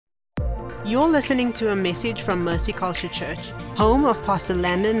You're listening to a message from Mercy Culture Church, home of Pastor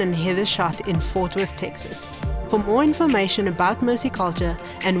Landon and Heather Schott in Fort Worth, Texas. For more information about Mercy Culture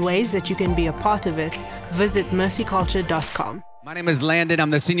and ways that you can be a part of it, visit mercyculture.com. My name is Landon.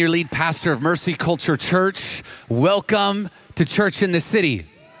 I'm the senior lead pastor of Mercy Culture Church. Welcome to Church in the City.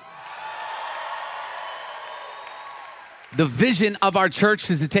 The vision of our church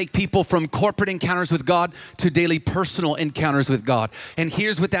is to take people from corporate encounters with God to daily personal encounters with God. And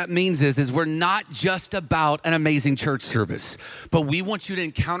here's what that means is we're not just about an amazing church service, but we want you to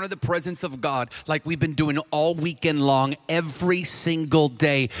encounter the presence of God like we've been doing all weekend long, every single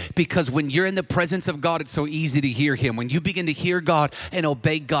day. Because when you're in the presence of God, it's so easy to hear Him. When you begin to hear God and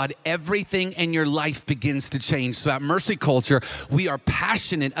obey God, everything in your life begins to change. So at Mercy Culture, we are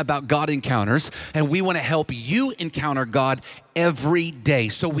passionate about God encounters, and we want to help you encounter God every day.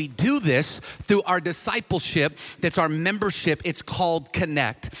 So we do this through our discipleship. That's our membership. It's called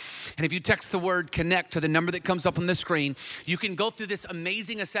Connect. And if you text the word Connect to the number that comes up on the screen, you can go through this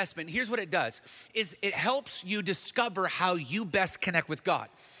amazing assessment. Here's what it does, is it helps you discover how you best connect with God.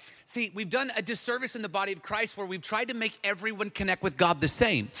 See, we've done a disservice in the body of Christ where we've tried to make everyone connect with God the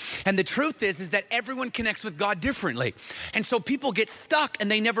same. And the truth is that everyone connects with God differently. And so people get stuck and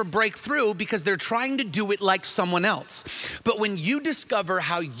they never break through because they're trying to do it like someone else. But when you discover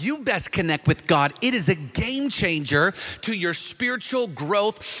how you best connect with God, it is a game changer to your spiritual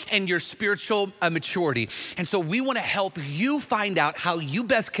growth and your spiritual maturity. And so we want to help you find out how you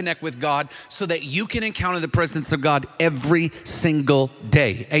best connect with God so that you can encounter the presence of God every single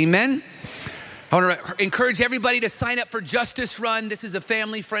day. Amen. I want to encourage everybody to sign up for Justice Run. This is a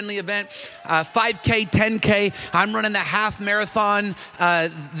family-friendly event, 5K, 10K. I'm running the half marathon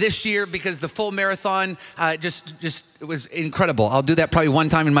this year because the full marathon just it was incredible. I'll do that probably one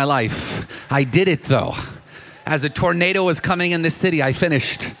time in my life. I did it though. As a tornado was coming in the city, I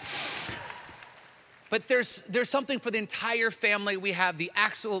finished. But there's something for the entire family. We have the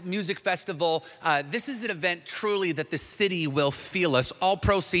Axel Music Festival. This is an event truly that the city will feel us. All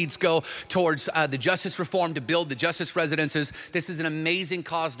proceeds go towards the justice reform to build the justice residences. This is an amazing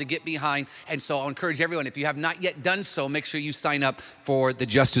cause to get behind. And so I'll encourage everyone, if you have not yet done so, make sure you sign up for the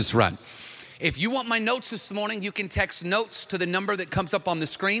Justice Run. If you want my notes this morning, you can text notes to the number that comes up on the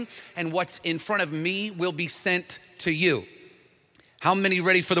screen, and what's in front of me will be sent to you. How many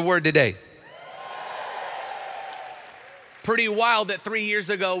ready for the word today? Pretty wild that 3 years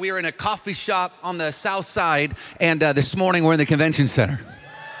ago we were in a coffee shop on the south side, and this morning we're in the convention center.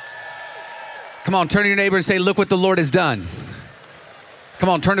 Come on, turn to your neighbor and say, look what the Lord has done. Come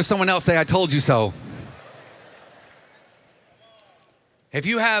on, turn to someone else, say, I told you so. If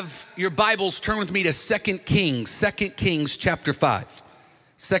you have your Bibles, turn with me to 2 Kings chapter 5.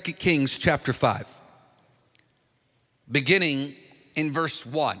 2 Kings chapter 5. Beginning in verse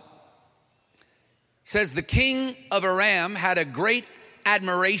 1. Says the king of Aram had a great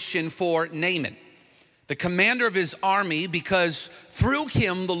admiration for Naaman, the commander of his army, because through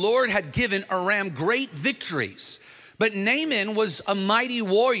him the Lord had given Aram great victories. But Naaman was a mighty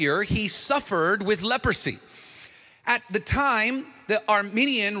warrior. He suffered with leprosy. At the time, the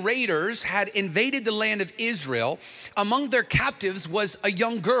Aramean raiders had invaded the land of Israel. Among their captives was a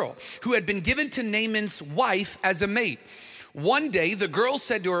young girl who had been given to Naaman's wife as a mate. One day, the girl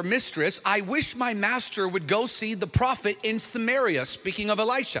said to her mistress, I wish my master would go see the prophet in Samaria, speaking of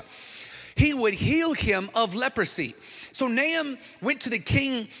Elisha. He would heal him of leprosy. So Naaman went to the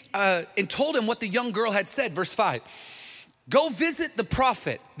king and told him what the young girl had said. Verse 5, go visit the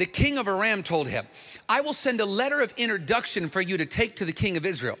prophet, the king of Aram told him. I will send a letter of introduction for you to take to the king of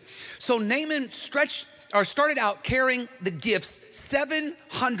Israel. So Naaman started out carrying the gifts,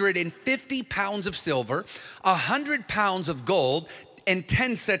 750 pounds of silver, 100 pounds of gold, and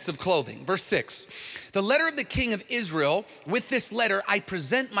 10 sets of clothing. Verse 6, the letter of the king of Israel, with this letter I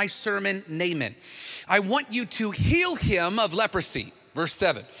present my servant Naaman. I want you to heal him of leprosy. Verse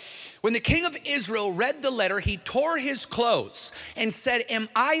 7, when the king of Israel read the letter, he tore his clothes and said, am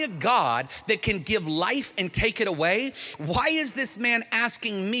I a God that can give life and take it away? Why is this man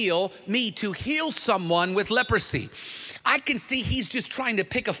asking me to heal someone with leprosy? I can see he's just trying to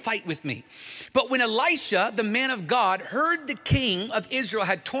pick a fight with me. But when Elisha, the man of God, heard the king of Israel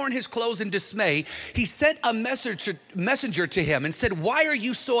had torn his clothes in dismay, he sent a messenger to him and said, why are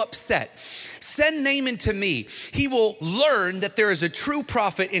you so upset? Send Naaman to me. He will learn that there is a true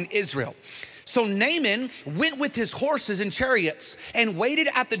prophet in Israel. So Naaman went with his horses and chariots and waited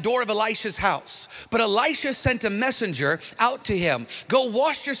at the door of Elisha's house. But Elisha sent a messenger out to him. Go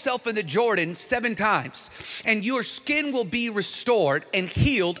wash yourself in the Jordan 7 times, and your skin will be restored and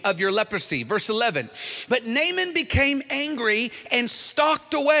healed of your leprosy. Verse 11, but Naaman became angry and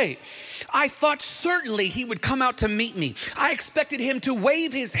stalked away. I thought certainly he would come out to meet me. I expected him to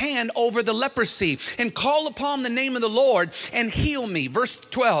wave his hand over the leprosy and call upon the name of the Lord and heal me. Verse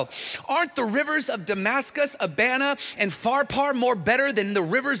 12, aren't the rivers of Damascus, Abana, and Pharpar more better than the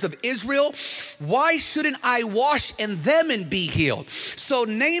rivers of Israel? Why shouldn't I wash in them and be healed? So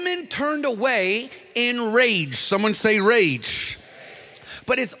Naaman turned away in rage. Someone say rage.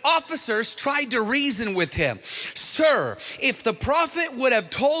 But his officers tried to reason with him. Sir, if the prophet would have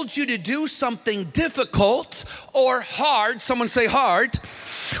told you to do something difficult or hard, someone say hard,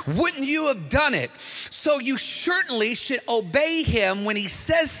 wouldn't you have done it? So you certainly should obey him when he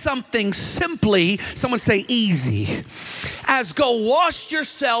says something simply, someone say easy, as go wash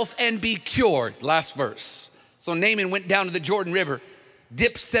yourself and be cured. Last verse. So Naaman went down to the Jordan River,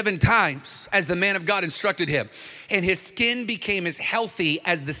 dipped 7 times as the man of God instructed him, and his skin became as healthy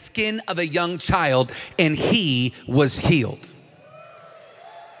as the skin of a young child, and he was healed.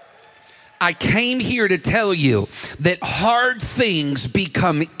 I came here to tell you that hard things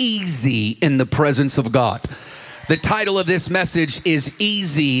become easy in the presence of God. The title of this message is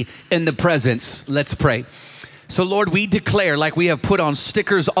Easy in the Presence. Let's pray. So Lord, we declare, like we have put on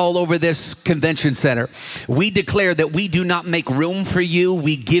stickers all over this convention center, we declare that we do not make room for you,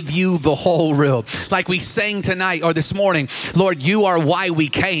 we give you the whole room. Like we sang tonight or this morning, Lord, you are why we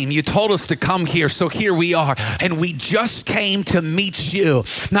came. You told us to come here, so here we are. And we just came to meet you.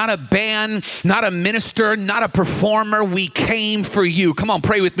 Not a band, not a minister, not a performer, we came for you. Come on,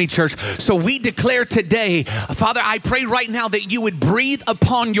 pray with me, church. So we declare today, Father, I pray right now that you would breathe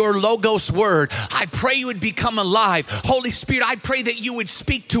upon your Logos word. I pray you would become alive. Holy Spirit, I pray that you would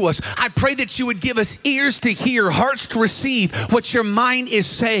speak to us. I pray that you would give us ears to hear, hearts to receive what your mind is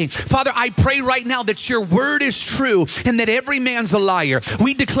saying. Father, I pray right now that your word is true and that every man's a liar.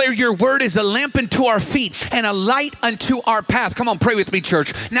 We declare your word is a lamp unto our feet and a light unto our path. Come on, pray with me,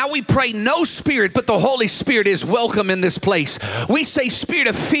 church. Now we pray no spirit, but the Holy Spirit is welcome in this place. We say spirit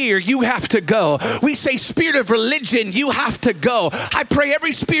of fear, you have to go. We say spirit of religion, you have to go. I pray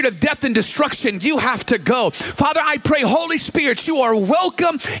every spirit of death and destruction, you have to go. Father, I pray, Holy Spirit, you are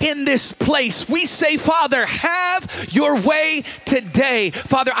welcome in this place. We say, Father, have your way today.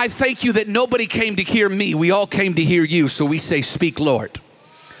 Father, I thank you that nobody came to hear me. We all came to hear you. So we say, speak, Lord.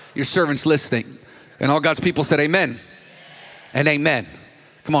 Your servant's listening. And all God's people said amen and amen.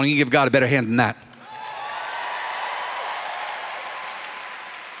 Come on, you give God a better hand than that.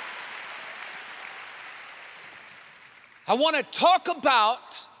 I want to talk about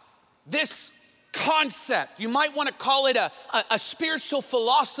this concept. You might want to call it a spiritual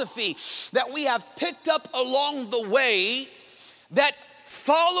philosophy that we have picked up along the way, that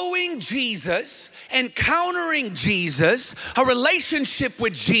following Jesus, encountering Jesus, a relationship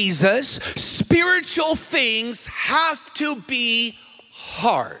with Jesus, spiritual things have to be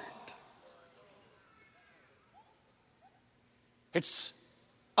hard. It's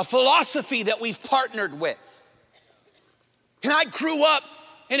a philosophy that we've partnered with. And I grew up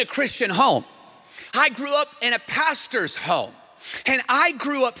in a Christian home. I grew up in a pastor's home, and I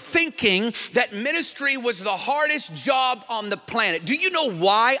grew up thinking that ministry was the hardest job on the planet. Do you know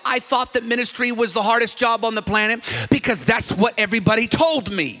why I thought that ministry was the hardest job on the planet? Because that's what everybody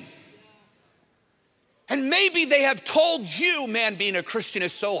told me. And maybe they have told you, man, being a Christian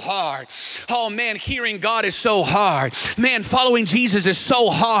is so hard. Oh man, hearing God is so hard. Man, following Jesus is so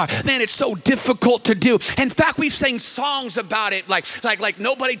hard. Man, it's so difficult to do. In fact, we've sang songs about it like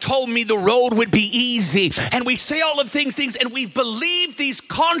nobody told me the road would be easy. And we say all of things, and we believe these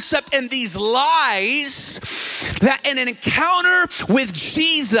concepts and these lies that an encounter with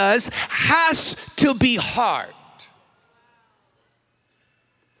Jesus has to be hard.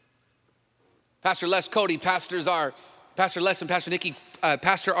 Pastor Les Cody Pastor Les and Pastor Nikki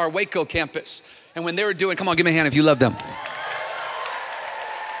pastor our Waco campus. And when they were doing, come on, give me a hand if you love them.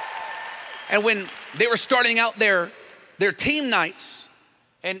 And when they were starting out their team nights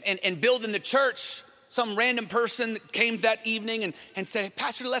and building the church, some random person came that evening and said, hey,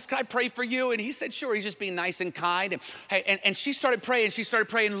 Pastor Les, can I pray for you? And he said, sure. He's just being nice and kind. And she started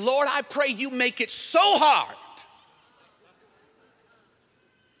praying. Lord, I pray you make it so hard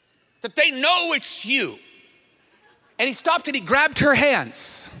that they know it's you. And he stopped and he grabbed her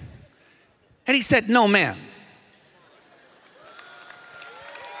hands. And he said, no, ma'am.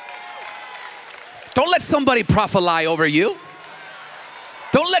 Don't let somebody prophesy over you.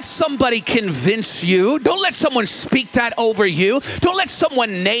 Don't let somebody convince you. Don't let someone speak that over you. Don't let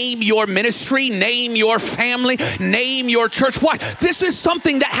someone name your ministry, name your family, name your church. Why? This is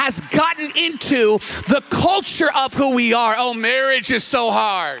something that has gotten into the culture of who we are. Oh, marriage is so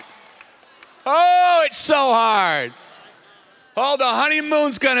hard. Oh, it's so hard. Oh, the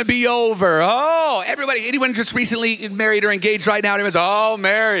honeymoon's gonna be over. Oh, everybody, anyone just recently married or engaged right now? Everyone's, oh,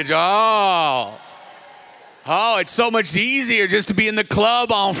 marriage, oh. Oh, it's so much easier just to be in the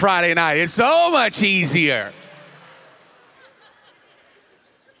club on Friday night. It's so much easier.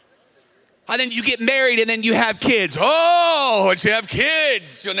 And then you get married and then you have kids. Oh, once you have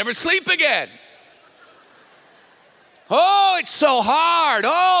kids, you'll never sleep again. Oh, it's so hard.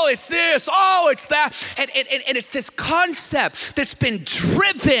 Oh, it's this. Oh, it's that. And it's this concept that's been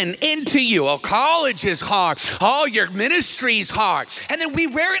driven into you. Oh, college is hard. Oh, your ministry's hard. And then we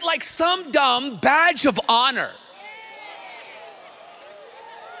wear it like some dumb badge of honor.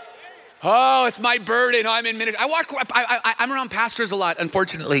 Oh, it's my burden. Oh, I'm in ministry. I'm around pastors a lot,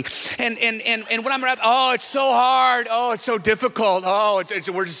 unfortunately. And when I'm around, oh, it's so hard. Oh, it's so difficult. Oh,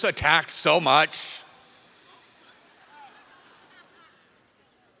 we're just attacked so much.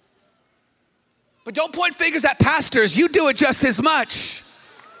 But don't point fingers at pastors. You do it just as much.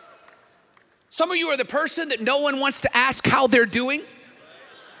 Some of you are the person that no one wants to ask how they're doing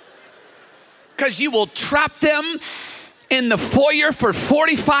because you will trap them in the foyer for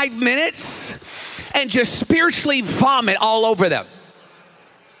 45 minutes and just spiritually vomit all over them.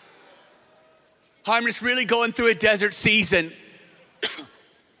 I'm just really going through a desert season. Do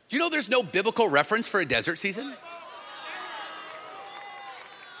you know there's no biblical reference for a desert season?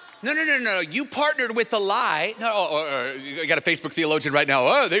 No. You partnered with the lie. No, you got a Facebook theologian right now.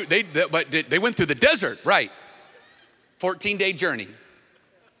 Oh, they went through the desert, right? 14-day journey.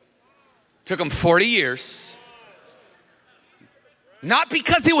 Took them 40 years. Not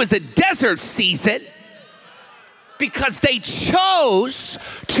because it was a desert season, because they chose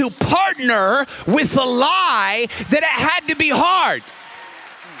to partner with the lie that it had to be hard.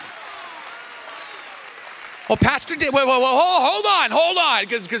 Well, Pastor did. Whoa, hold on,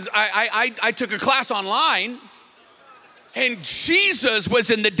 because I took a class online, and Jesus was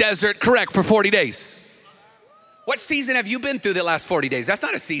in the desert, correct, for 40 days. What season have you been through the last 40 days? That's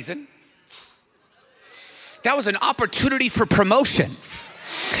not a season. That was an opportunity for promotion.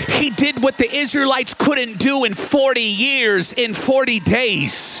 He did what the Israelites couldn't do in 40 years, in 40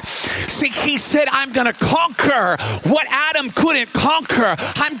 days. See, he said, I'm gonna conquer what Adam couldn't conquer.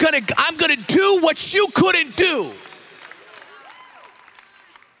 I'm gonna do what you couldn't do.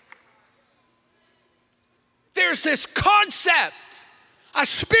 There's this concept, a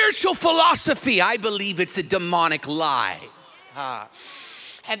spiritual philosophy. I believe it's a demonic lie.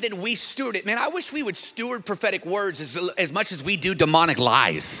 And then we steward it. Man, I wish we would steward prophetic words as much as we do demonic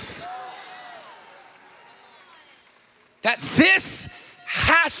lies. That this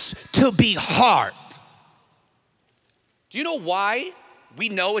has to be hard. Do you know why we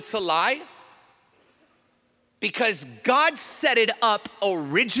know it's a lie? Because God set it up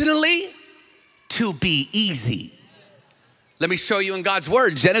originally to be easy. Let me show you in God's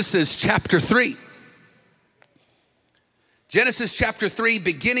word, Genesis chapter 3. Genesis chapter 3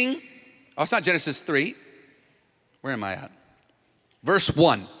 beginning, oh, it's not Genesis 3. Where am I at? Verse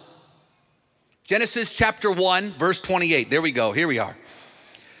 1. Genesis chapter 1, verse 28. There we go, here we are.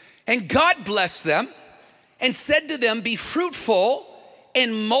 And God blessed them and said to them, be fruitful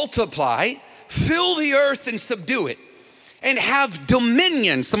and multiply, fill the earth and subdue it, and have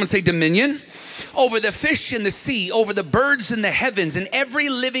dominion. Someone say dominion. Over the fish in the sea, over the birds in the heavens, and every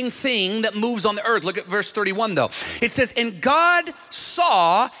living thing that moves on the earth. Look at verse 31 though. It says, and God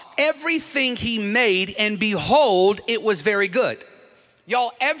saw everything he made, and behold, it was very good.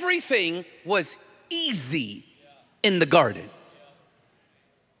 Y'all, everything was easy in the garden.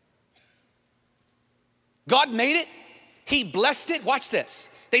 God made it. He blessed it. Watch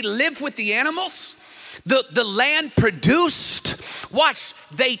this. They lived with the animals. The land produced. Watch,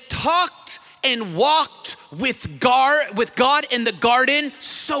 they talked and walked with God in the garden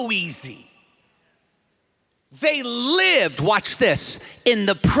so easy. They lived, watch this, in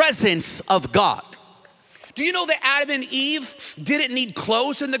the presence of God. Do you know that Adam and Eve didn't need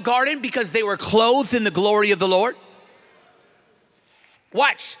clothes in the garden because they were clothed in the glory of the Lord?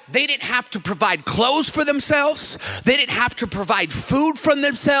 Watch, they didn't have to provide clothes for themselves. They didn't have to provide food for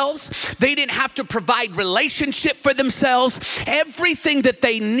themselves. They didn't have to provide relationship for themselves. Everything that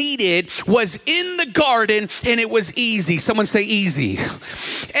they needed was in the garden, and it was easy. Someone say easy.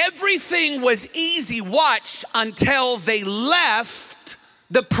 Everything was easy, watch, until they left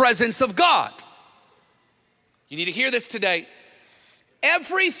the presence of God. You need to hear this today.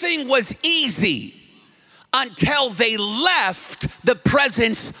 Everything was easy until they left the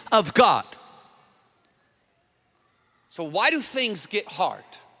presence of God. So why do things get hard?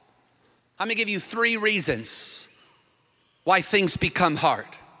 I'm gonna give you 3 reasons why things become hard.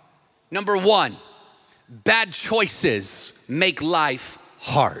 Number 1, bad choices make life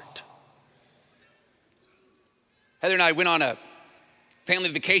hard. Heather and I went on a family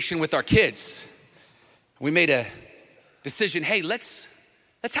vacation with our kids. We made a decision, hey, let's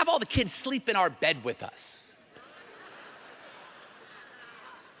have all the kids sleep in our bed with us.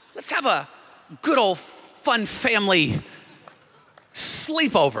 Let's have a good old fun family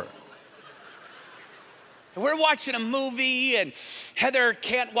sleepover. And we're watching a movie, and Heather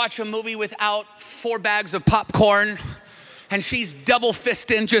can't watch a movie without 4 bags of popcorn. And she's double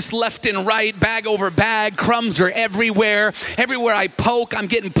fisting just left and right, bag over bag. Crumbs are everywhere. Everywhere I poke, I'm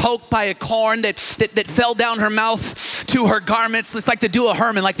getting poked by a corn that fell down her mouth to her garments. It's like the Dua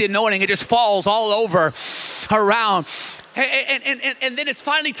Herman, like the anointing. It just falls all over around. And then it's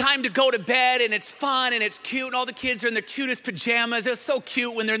finally time to go to bed, and it's fun and it's cute, and all the kids are in their cutest pajamas. It's so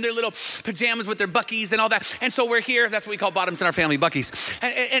cute when they're in their little pajamas with their buckies and all that. And so we're here. That's what we call bottoms in our family, buckies.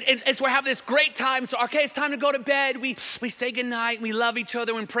 And so we're having this great time. So, okay, it's time to go to bed. We say goodnight, and we love each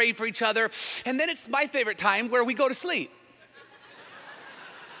other and pray for each other. And then it's my favorite time where we go to sleep.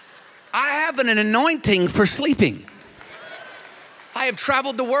 I have an anointing for sleeping. I have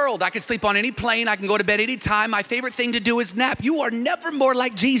traveled the world. I can sleep on any plane. I can go to bed anytime. My favorite thing to do is nap. You are never more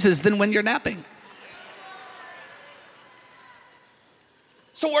like Jesus than when you're napping.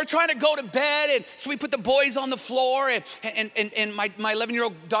 So we're trying to go to bed, and so we put the boys on the floor, and my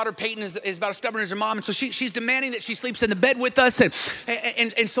 11-year-old daughter Peyton is about as stubborn as her mom, and so she's demanding that she sleeps in the bed with us,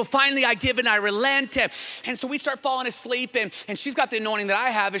 and so finally I give and I relent, and so we start falling asleep, and she's got the anointing that I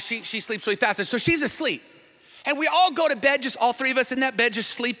have, and she sleeps really fast, and so she's asleep. And we all go to bed, just all 3 of us in that bed,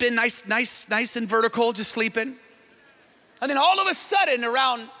 just sleeping, nice and vertical, just sleeping. And then all of a sudden,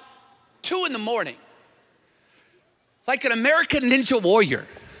 around 2 a.m, like an American Ninja Warrior,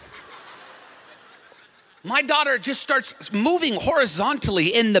 my daughter just starts moving horizontally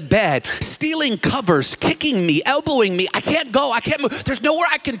in the bed, stealing covers, kicking me, elbowing me. I can't go, I can't move. There's nowhere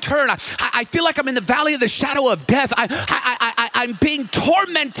I can turn. I feel like I'm in the valley of the shadow of death. I'm being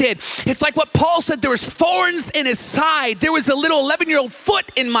tormented. It's like what Paul said, there was thorns in his side. There was a little 11-year-old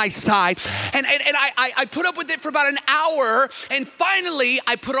foot in my side. And I put up with it for about an hour, and finally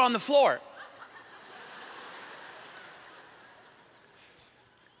I put her on the floor.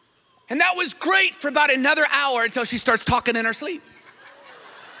 And that was great for about another hour until she starts talking in her sleep.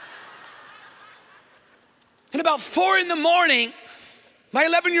 And about 4 a.m, my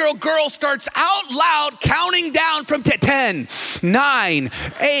 11-year-old girl starts out loud counting down from 10, 9,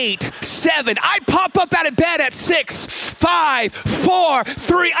 8, 7. I pop up out of bed at 6, 5, 4,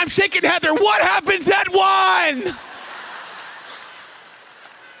 3. I'm shaking Heather. What happens at 1?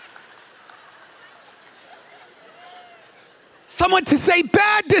 Someone to say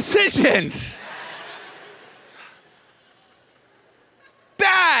bad decisions.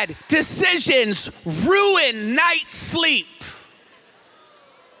 Bad decisions ruin night sleep.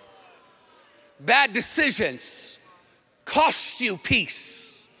 Bad decisions cost you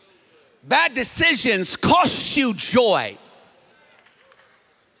peace. Bad decisions cost you joy.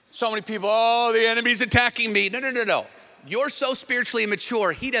 So many people, oh, the enemy's attacking me. No. You're so spiritually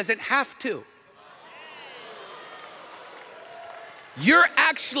immature, he doesn't have to. You're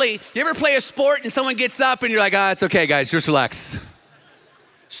actually, you ever play a sport and someone gets up and you're like, it's okay, guys, just relax.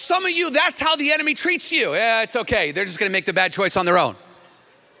 Some of you, that's how the enemy treats you. Yeah, it's okay. They're just gonna make the bad choice on their own.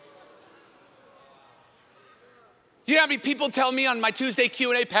 You know how many people tell me on my Tuesday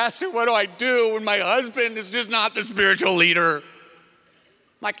Q&A, Pastor, what do I do when my husband is just not the spiritual leader?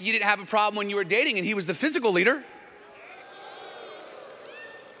 Like, you didn't have a problem when you were dating and he was the physical leader.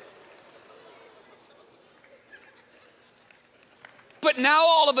 But now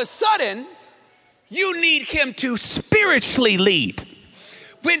all of a sudden, you need him to spiritually lead,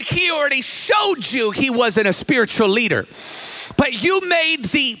 when he already showed you he wasn't a spiritual leader. But you made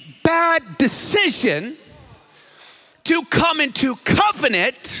the bad decision to come into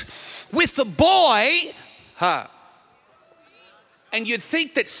covenant with the boy. And you'd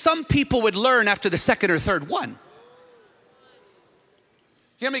think that some people would learn after the second or third one.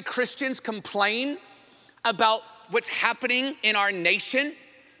 You know how many Christians complain about what's happening in our nation,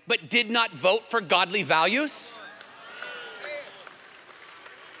 but did not vote for godly values?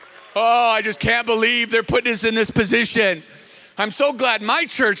 Oh, I just can't believe they're putting us in this position. I'm so glad my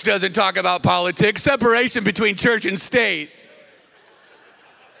church doesn't talk about politics, separation between church and state.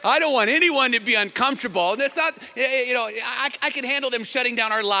 I don't want anyone to be uncomfortable. That's not, I can handle them shutting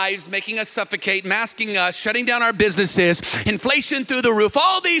down our lives, making us suffocate, masking us, shutting down our businesses, inflation through the roof,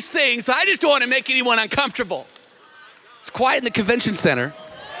 all these things. I just don't want to make anyone uncomfortable. It's quiet in the convention center.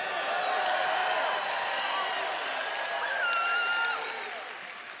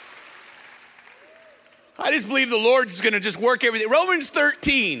 I just believe the Lord's gonna just work everything. Romans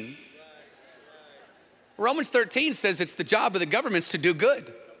 13 says it's the job of the governments to do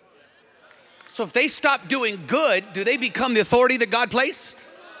good. So if they stop doing good, do they become the authority that God placed?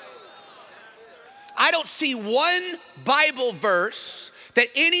 I don't see one Bible verse that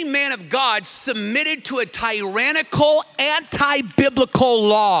any man of God submitted to a tyrannical, anti-biblical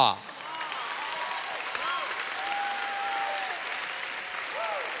law.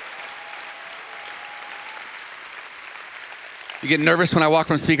 You get nervous when I walk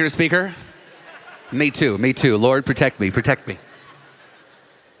from speaker to speaker? Me too. Lord, protect me.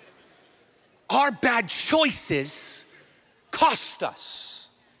 Our bad choices cost us.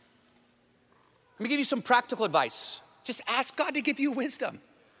 Let me give you some practical advice. Just ask God to give you wisdom.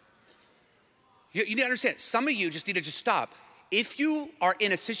 You need to understand, some of you just need to stop. If you are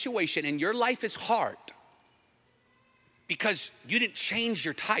in a situation and your life is hard because you didn't change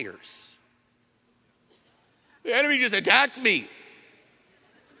your tires, the enemy just attacked me.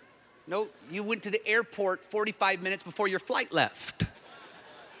 No, you went to the airport 45 minutes before your flight left.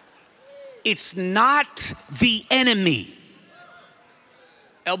 It's not the enemy.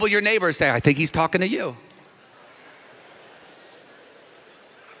 Elbow your neighbor and say, I think he's talking to you.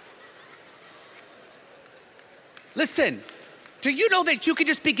 Listen, do you know that you can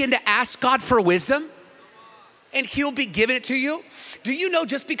just begin to ask God for wisdom and he'll be giving it to you? Do you know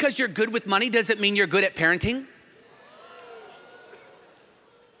just because you're good with money doesn't mean you're good at parenting?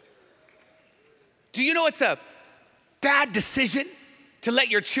 Do you know it's a bad decision to let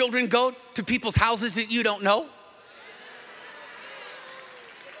your children go to people's houses that you don't know?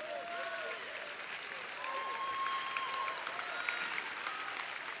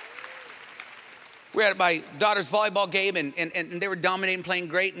 We're at my daughter's volleyball game and they were dominating, playing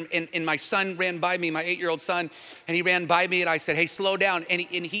great. And my son ran by me, my 8-year-old son, and he ran by me and I said, hey, slow down. And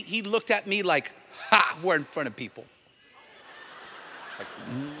he looked at me like, ha, we're in front of people. It's like,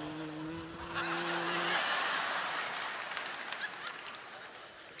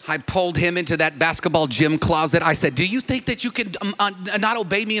 I pulled him into that basketball gym closet. I said, do you think that you can not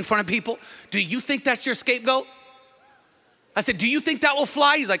obey me in front of people? Do you think that's your scapegoat? I said, do you think that will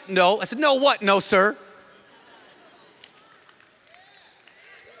fly? He's like, no. I said, no what? No, sir.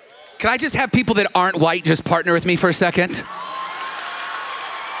 Can I just have people that aren't white just partner with me for a second?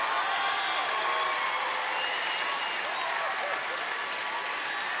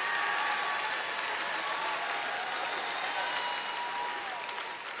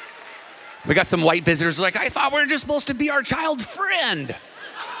 We got some white visitors like, I thought we were just supposed to be our child's friend.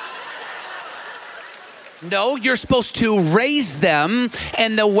 No, you're supposed to raise them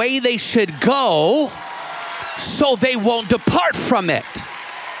in the way they should go so they won't depart from it.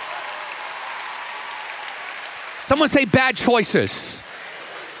 Someone say bad choices.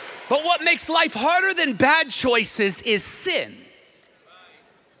 But what makes life harder than bad choices is sin.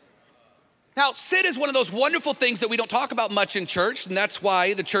 Now, sin is one of those wonderful things that we don't talk about much in church, and that's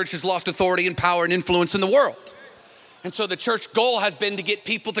why the church has lost authority and power and influence in the world. And so the church goal has been to get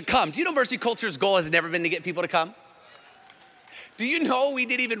people to come. Do you know Mercy Culture's goal has never been to get people to come? Do you know we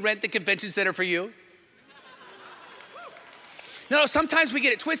didn't even rent the convention center for you? No, sometimes we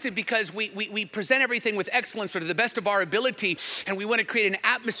get it twisted because we present everything with excellence or to the best of our ability, and we want to create an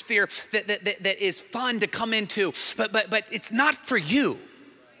atmosphere that is fun to come into, but it's not for you.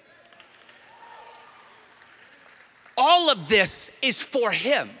 All of this is for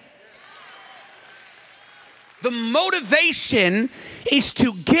him. The motivation is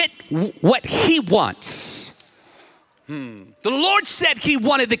to get what he wants. The Lord said he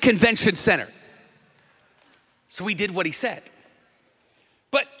wanted the convention center. So we did what he said.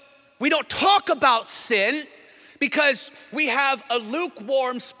 But we don't talk about sin because we have a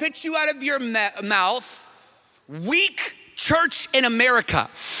lukewarm, spit you out of your mouth, weak church in America.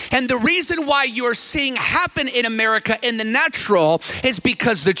 And the reason why you're seeing happen in America in the natural is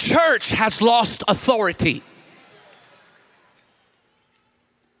because the church has lost authority.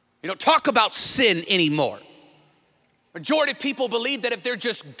 You don't talk about sin anymore. Majority of people believe that if they're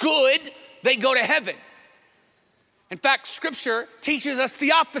just good, they go to heaven. In fact, scripture teaches us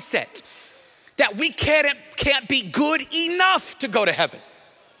the opposite, that we can't be good enough to go to heaven.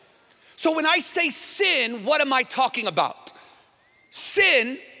 So when I say sin, what am I talking about?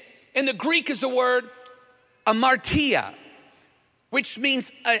 Sin in the Greek is the word amartia, which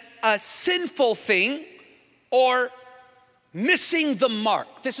means a sinful thing or missing the mark.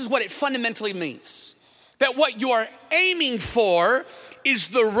 This is what it fundamentally means. That what you are aiming for is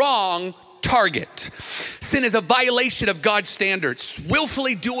the wrong target. Sin is a violation of God's standards,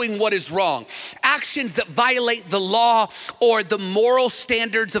 willfully doing what is wrong, actions that violate the law or the moral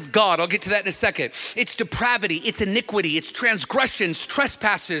standards of God. I'll get to that in a second. It's depravity, it's iniquity, it's transgressions,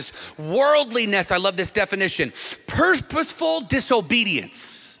 trespasses, worldliness. I love this definition. Purposeful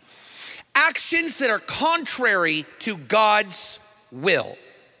disobedience. Actions that are contrary to God's will.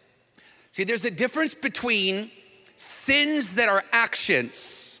 See, there's a difference between sins that are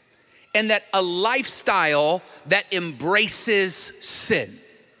actions and that a lifestyle that embraces sin.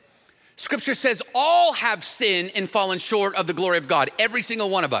 Scripture says all have sinned and fallen short of the glory of God, every single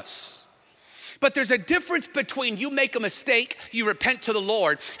one of us. But there's a difference between you make a mistake, you repent to the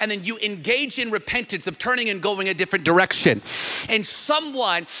Lord, and then you engage in repentance of turning and going a different direction. And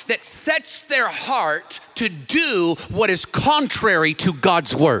someone that sets their heart to do what is contrary to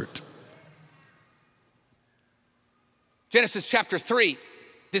God's word. Genesis chapter 3,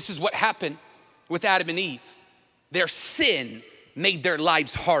 this is what happened with Adam and Eve. Their sin made their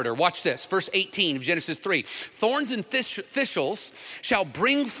lives harder. Watch this, verse 18 of Genesis 3. Thorns and thistles shall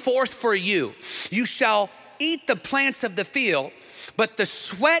bring forth for you. You shall eat the plants of the field, but the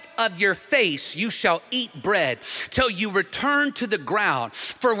sweat of your face you shall eat bread till you return to the ground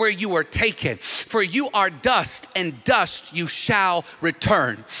for where you were taken. For you are dust, and dust you shall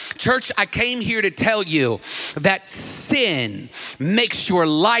return. Church, I came here to tell you that sin makes your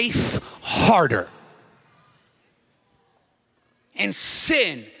life harder. And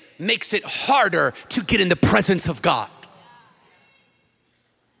sin makes it harder to get in the presence of God.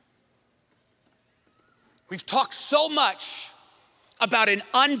 We've talked so much about an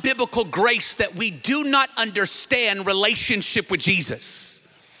unbiblical grace that we do not understand relationship with Jesus.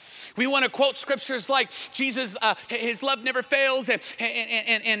 We want to quote scriptures like Jesus, his love never fails,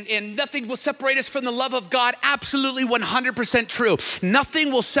 and nothing will separate us from the love of God. Absolutely 100% true.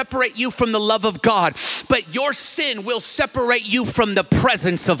 Nothing will separate you from the love of God, but your sin will separate you from the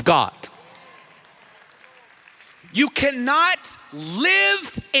presence of God. You cannot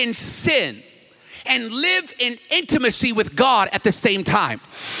live in sin and live in intimacy with God at the same time.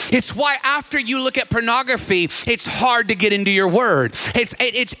 It's why after you look at pornography, it's hard to get into your word.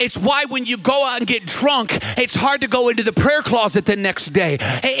 It's why when you go out and get drunk, it's hard to go into the prayer closet the next day.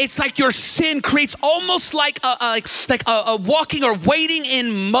 It's like your sin creates almost like a walking or wading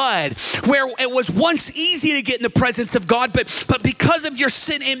in mud, where it was once easy to get in the presence of God, but because of your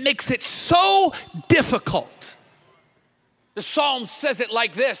sin, it makes it so difficult. The Psalm says it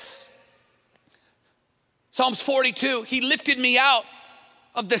like this. Psalms 42, he lifted me out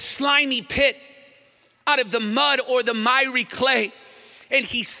of the slimy pit, out of the mud or the miry clay, and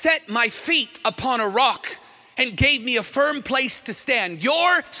he set my feet upon a rock and gave me a firm place to stand.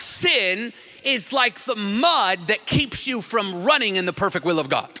 Your sin is like the mud that keeps you from running in the perfect will of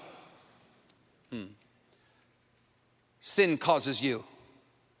God. Sin causes you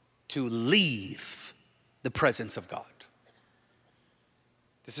to leave the presence of God.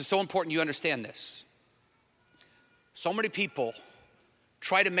 This is so important you understand this. So many people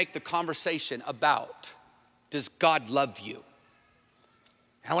try to make the conversation about, does God love you?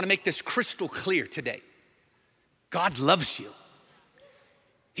 And I want to make this crystal clear today. God loves you.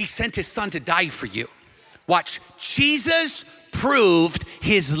 He sent his son to die for you. Watch, Jesus proved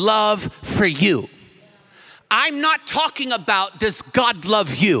his love for you. I'm not talking about, does God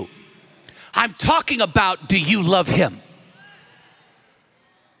love you? I'm talking about, do you love him?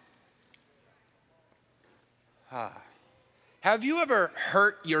 Have you ever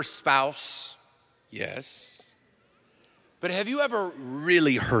hurt your spouse? Yes. But have you ever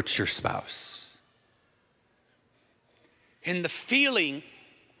really hurt your spouse? And the feeling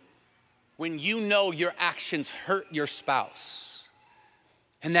when you know your actions hurt your spouse,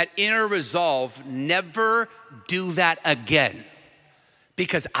 and that inner resolve, never do that again,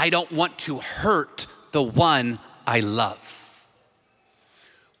 because I don't want to hurt the one I love.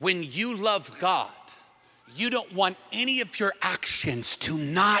 When you love God, you don't want any of your actions to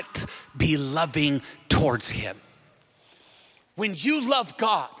not be loving towards him. When you love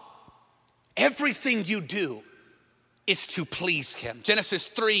God, everything you do is to please him. Genesis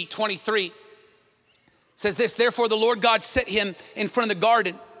 3:23 says this, therefore the Lord God set him in front of the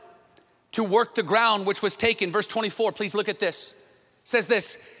garden to work the ground which was taken. Verse 24, please look at this. It says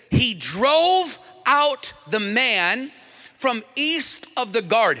this, he drove out the man from east of the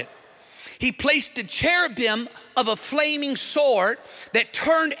garden. He placed a cherubim of a flaming sword that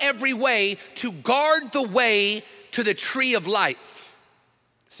turned every way to guard the way to the tree of life.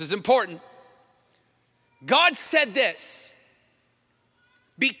 This is important. God said this,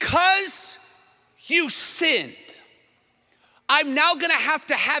 because you sinned, I'm now gonna have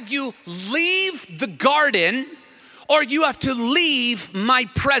to have you leave the garden, or you have to leave my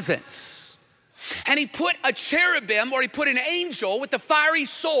presence. And he put a cherubim, or he put an angel with a fiery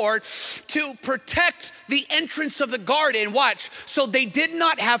sword to protect the entrance of the garden, watch, so they did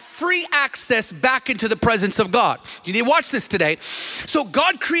not have free access back into the presence of God. You need to watch this today. So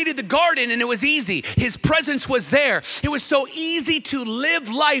God created the garden and it was easy. His presence was there. It was so easy to live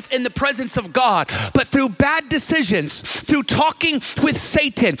life in the presence of God. But through bad decisions, through talking with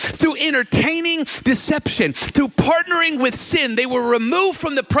Satan, through entertaining deception, through partnering with sin, they were removed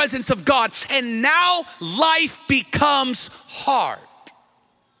from the presence of God, and now life becomes hard.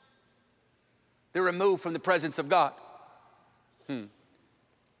 They're removed from the presence of God.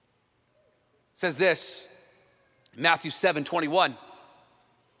 Says this, Matthew 7:21.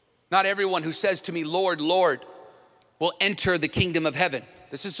 Not everyone who says to me, Lord, Lord, will enter the kingdom of heaven.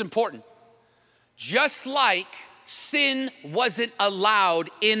 This is important. Just like sin wasn't allowed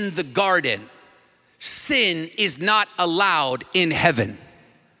in the garden, sin is not allowed in heaven.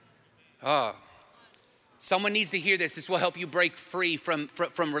 Someone needs to hear this. This will help you break free from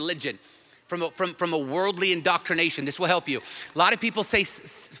religion, from a worldly indoctrination. This will help you. A lot of people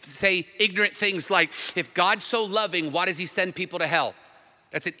say ignorant things like, if God's so loving, why does he send people to hell?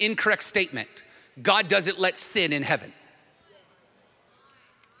 That's an incorrect statement. God doesn't let sin in heaven.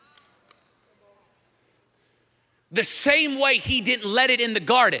 The same way he didn't let it in the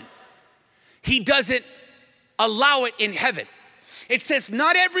garden, he doesn't allow it in heaven. It says,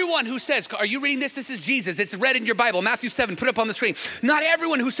 not everyone who says, are you reading this? This is Jesus. It's read in your Bible, Matthew 7, put it up on the screen. Not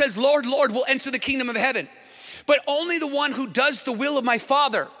everyone who says, Lord, Lord, will enter the kingdom of heaven, but only the one who does the will of my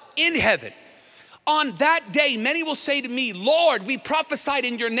Father in heaven. On that day, many will say to me, Lord, we prophesied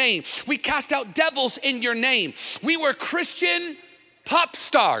in your name. We cast out devils in your name. We were Christian pop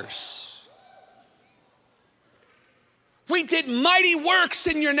stars. We did mighty works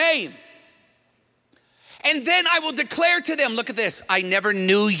in your name. And then I will declare to them, look at this, I never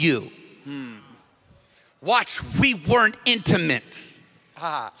knew you. Watch, we weren't intimate.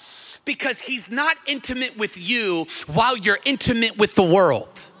 Because he's not intimate with you while you're intimate with the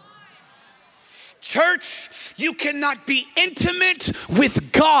world. Church, you cannot be intimate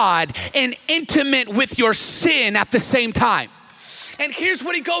with God and intimate with your sin at the same time. And here's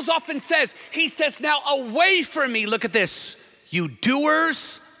what he goes off and says. He says, now away from me, look at this, you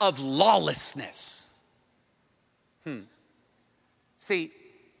doers of lawlessness. See,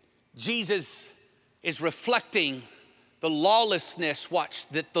 Jesus is reflecting the lawlessness, watch,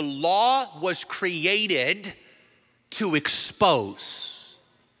 that the law was created to expose.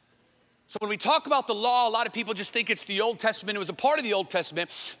 So when we talk about the law, a lot of people just think it's the Old Testament. It was a part of the Old Testament.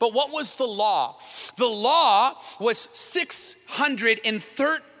 But what was the law? The law was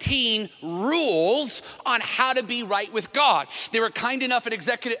 613 rules on how to be right with God. They were kind enough in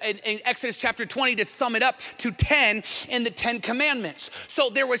Exodus chapter 20 to sum it up to 10 in the 10 commandments. So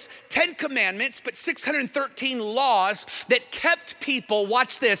there was 10 commandments, but 613 laws that kept people,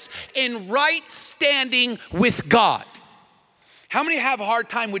 watch this, in right standing with God. How many have a hard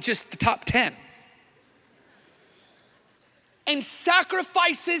time with just the top 10? And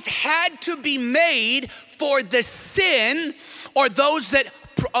sacrifices had to be made for the sin or those that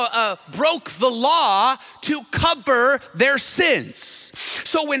broke the law to cover their sins.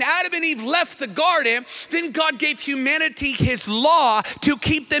 So when Adam and Eve left the garden, then God gave humanity his law to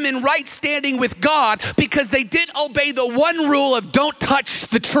keep them in right standing with God because they didn't obey the one rule of don't touch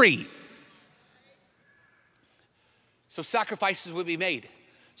the tree. So sacrifices would be made.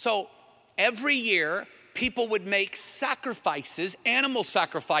 So every year, people would make sacrifices, animal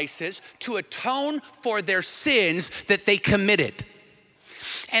sacrifices, to atone for their sins that they committed.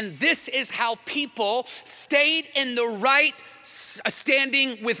 And this is how people stayed in the right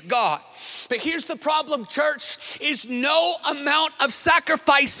standing with God. But here's the problem, church, is no amount of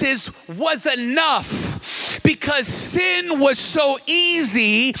sacrifices was enough because sin was so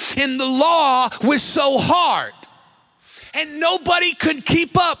easy and the law was so hard. And nobody could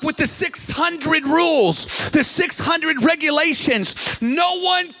keep up with the 600 rules, the 600 regulations. No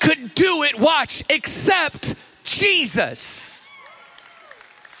one could do it, watch, except Jesus.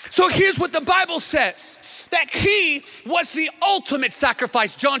 So here's what the Bible says. That he was the ultimate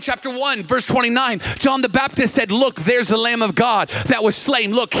sacrifice. John chapter 1, verse 29. John the Baptist said, look, there's the Lamb of God that was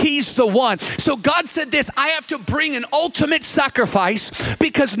slain. Look, he's the one. So God said this, I have to bring an ultimate sacrifice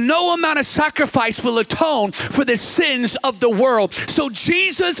because no amount of sacrifice will atone for the sins of the world. So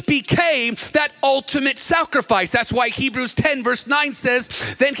Jesus became that ultimate sacrifice. That's why Hebrews 10 verse 9 says,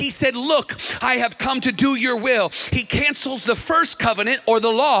 then he said, look, I have come to do your will. He cancels the first covenant or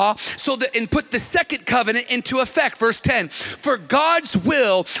the law and put the second covenant covenant into effect. Verse 10, for God's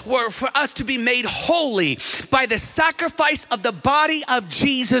will were for us to be made holy by the sacrifice of the body of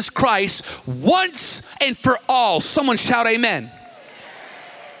Jesus Christ once and for all. Someone shout amen.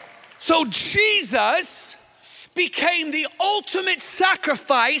 So Jesus became the ultimate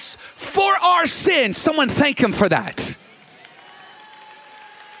sacrifice for our sins. Someone thank him for that.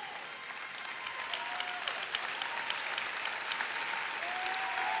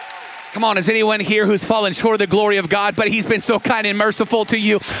 Come on, is anyone here who's fallen short of the glory of God, but he's been so kind and merciful to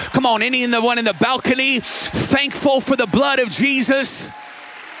you? Come on, anyone in the balcony thankful for the blood of Jesus?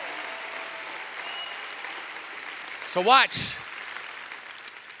 So watch.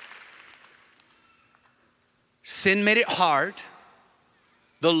 Sin made it hard.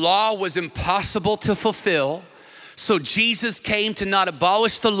 The law was impossible to fulfill. So Jesus came to not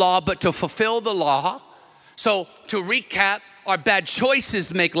abolish the law, but to fulfill the law. So to recap, our bad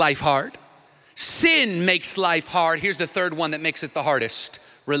choices make life hard. Sin makes life hard. Here's the third one that makes it the hardest.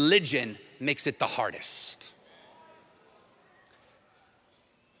 Religion makes it the hardest.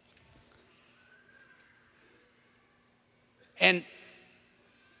 And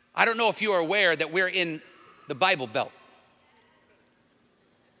I don't know if you are aware that we're in the Bible Belt.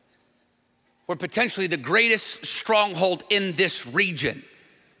 We're potentially the greatest stronghold in this region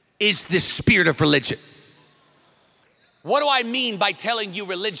is this spirit of religion. What do I mean by telling you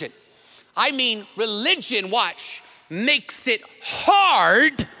religion? I mean religion, watch, makes it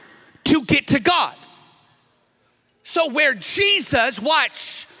hard to get to God. So where Jesus,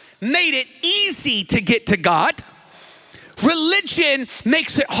 watch, made it easy to get to God, religion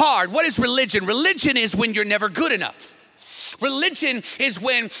makes it hard. What is religion? Religion is when you're never good enough. Religion is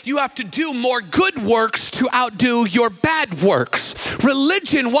when you have to do more good works to outdo your bad works.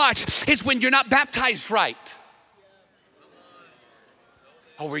 Religion, watch, is when you're not baptized right.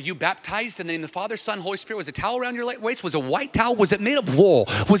 Oh, were you baptized in the name of the Father, Son, Holy Spirit? Was a towel around your waist? Was it a white towel? Was it made of wool?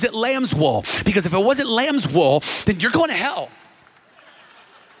 Was it lamb's wool? Because if it wasn't lamb's wool, then you're going to hell.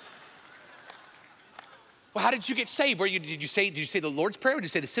 Well, how did you get saved? Did you say the Lord's Prayer? Or did you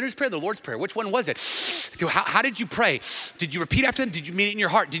say the sinner's prayer or the Lord's Prayer? Which one was it? How did you pray? Did you repeat after them? Did you mean it in your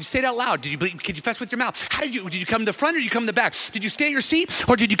heart? Did you say it out loud? Could you confess with your mouth? Did you come to the front or did you come to the back? Did you stay at your seat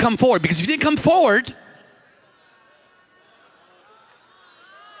or did you come forward? Because if you didn't come forward,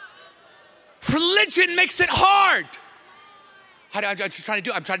 religion makes it hard. I'm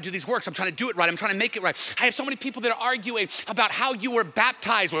trying to do these works. I'm trying to do it right. I'm trying to make it right. I have so many people that are arguing about how you were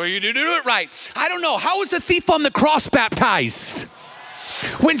baptized. Well, you didn't do it right. I don't know. How was the thief on the cross baptized?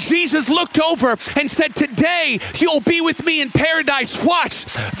 When Jesus looked over and said, today you'll be with me in paradise. Watch,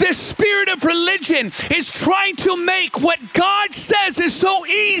 this spirit of religion is trying to make what God says is so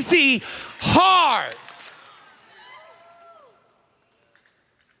easy hard.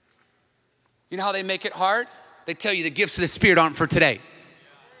 You know how they make it hard? They tell you the gifts of the Spirit aren't for today.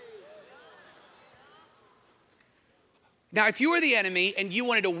 Now, if you were the enemy and you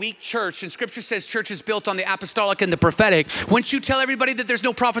wanted a weak church, and Scripture says church is built on the apostolic and the prophetic, wouldn't you tell everybody that there's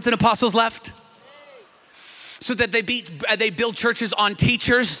no prophets and apostles left? So that they build churches on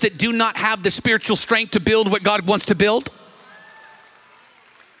teachers that do not have the spiritual strength to build what God wants to build?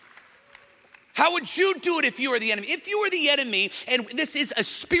 How would you do it if you were the enemy? If you were the enemy, and this is a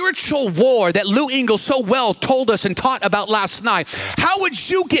spiritual war that Lou Engle so well told us and taught about last night, how would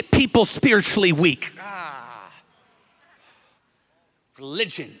you get people spiritually weak?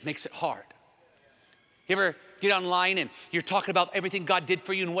 Religion makes it hard. You ever get online and you're talking about everything God did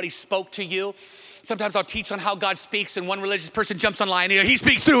for you and what he spoke to you? Sometimes I'll teach on how God speaks and one religious person jumps online and he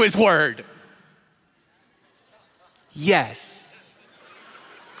speaks through his word. Yes.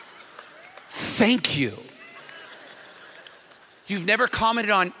 Thank you. You've never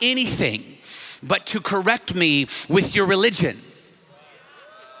commented on anything but to correct me with your religion.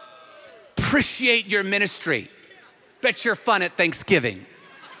 Appreciate your ministry. Bet you're fun at Thanksgiving.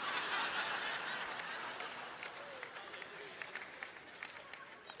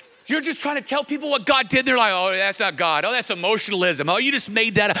 You're just trying to tell people what God did. They're like, oh, that's not God. Oh, that's emotionalism. Oh, you just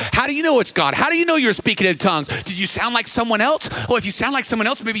made that up. How do you know it's God? How do you know you're speaking in tongues? Did you sound like someone else? Well, if you sound like someone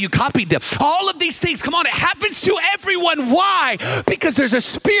else, maybe you copied them. All of these things, come on, it happens to everyone. Why? Because there's a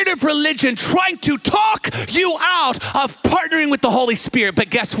spirit of religion trying to talk you out of partnering with the Holy Spirit. But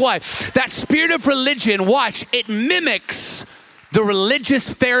guess what? That spirit of religion, watch, it mimics the religious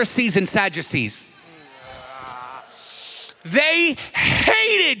Pharisees and Sadducees. They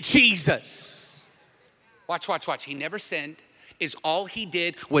hated Jesus. Watch. He never sinned. All he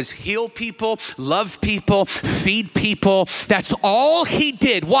did was heal people, love people, feed people. That's all he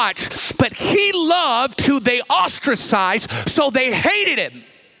did. Watch. But he loved who they ostracized, so they hated him.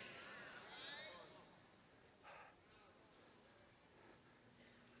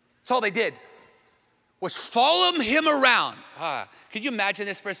 That's all they did, was follow him around. Could you imagine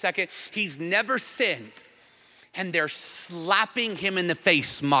this for a second? He's never sinned, and they're slapping him in the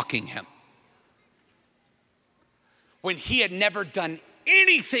face, mocking him, when he had never done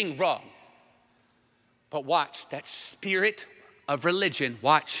anything wrong. But watch, that spirit of religion,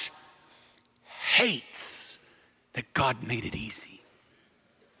 watch, hates that God made it easy.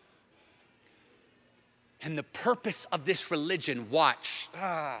 And the purpose of this religion, watch,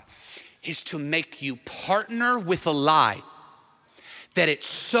 is to make you partner with a lie that it's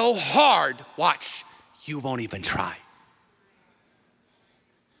so hard, watch, you won't even try.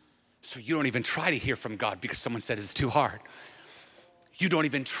 So you don't even try to hear from God because someone said it's too hard. You don't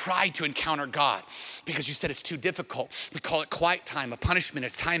even try to encounter God because you said it's too difficult. We call it quiet time, a punishment,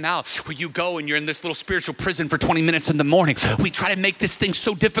 it's time out, where you go and you're in this little spiritual prison for 20 minutes in the morning. We try to make this thing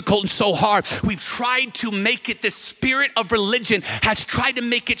so difficult and so hard. We've tried to make it, the spirit of religion has tried to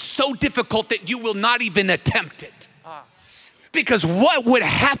make it so difficult that you will not even attempt it. Because what would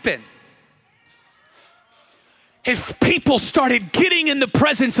happen if people started getting in the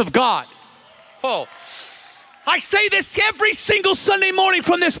presence of God? I say this every single Sunday morning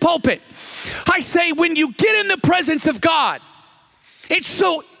from this pulpit. I say, when you get in the presence of God, it's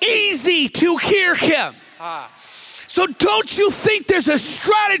so easy to hear him. So don't you think there's a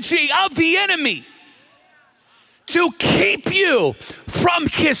strategy of the enemy to keep you from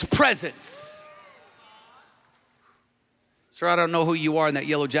his presence? Sir, I don't know who you are in that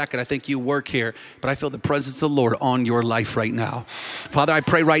yellow jacket. I think you work here, but I feel the presence of the Lord on your life right now. Father, I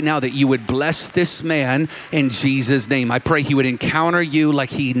pray right now that you would bless this man in Jesus' name. I pray he would encounter you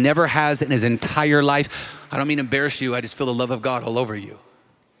like he never has in his entire life. I don't mean to embarrass you. I just feel the love of God all over you.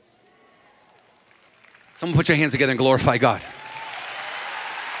 Someone put your hands together and glorify God.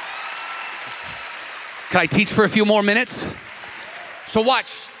 Can I teach for a few more minutes? So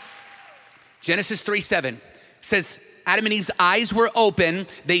watch. Genesis 3:7 says, Adam and Eve's eyes were open.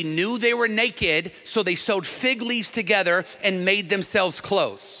 They knew they were naked, so they sewed fig leaves together and made themselves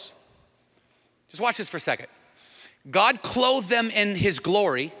clothes. Just watch this for a second. God clothed them in his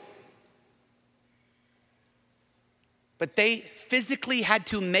glory, but they physically had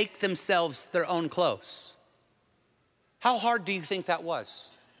to make themselves their own clothes. How hard do you think that was?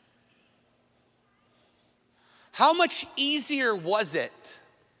 How much easier was it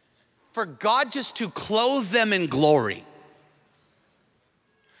for God just to clothe them in glory?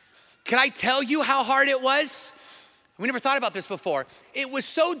 Can I tell you how hard it was? We never thought about this before. It was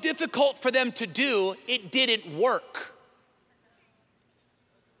so difficult for them to do, it didn't work.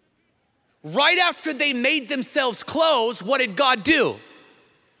 Right after they made themselves clothes, what did God do?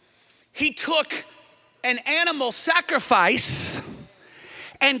 He took an animal sacrifice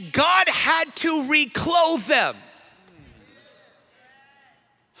and God had to reclothe them.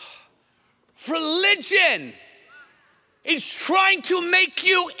 Religion is trying to make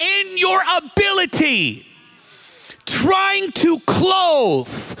you in your ability, trying to clothe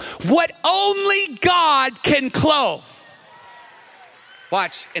what only God can clothe.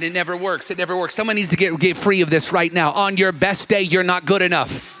 Watch, and it never works. It never works. Someone needs to get free of this right now. On your best day, you're not good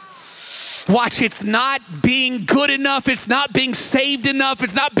enough. Watch, it's not being good enough. It's not being saved enough.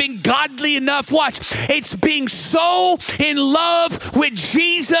 It's not being godly enough. Watch, it's being so in love with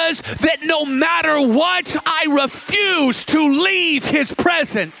Jesus that no matter what, I refuse to leave his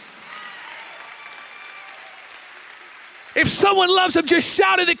presence. If someone loves him, just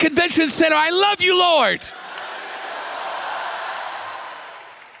shout at the convention center, I love you, Lord.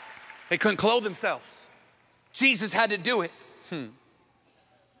 They couldn't clothe themselves. Jesus had to do it.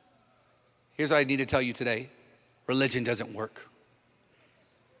 Here's what I need to tell you today. Religion doesn't work.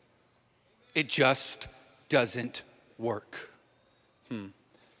 It just doesn't work.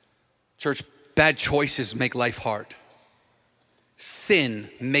 Church, bad choices make life hard. Sin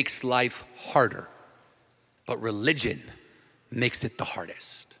makes life harder, but religion makes it the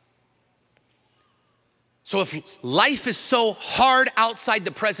hardest. So if life is so hard outside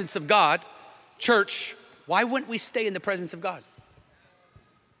the presence of God, church, why wouldn't we stay in the presence of God?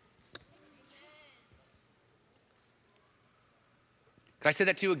 Can I say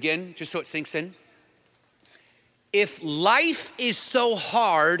that to you again, just so it sinks in? If life is so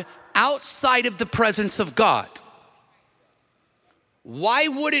hard outside of the presence of God, why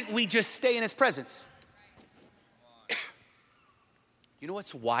wouldn't we just stay in his presence? You know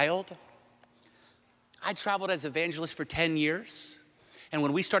what's wild? I traveled as evangelist for 10 years. And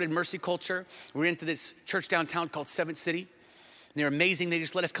when we started Mercy Culture, we went into this church downtown called Seventh City. And they're amazing. They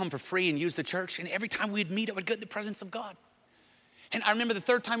just let us come for free and use the church. And every time we'd meet, I would get in the presence of God. And I remember the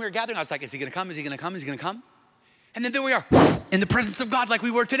third time we were gathering, I was like, is he gonna come? Is he gonna come? Is he gonna come? And then there we are in the presence of God like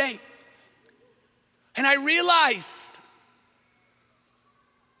we were today. And I realized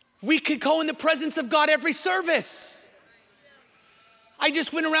we could go in the presence of God every service. I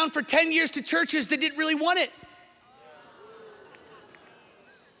just went around for 10 years to churches that didn't really want it.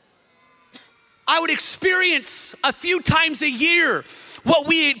 I would experience a few times a year what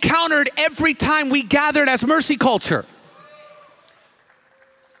we encountered every time we gathered as Mercy Culture.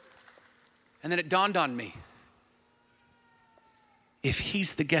 And then it dawned on me, if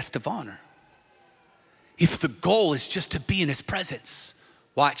he's the guest of honor, if the goal is just to be in his presence,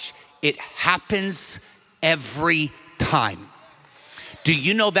 watch, it happens every time. Do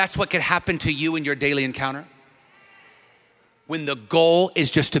you know that's what could happen to you in your daily encounter? When the goal is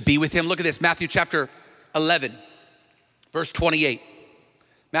just to be with him. Look at this, Matthew chapter 11, verse 28.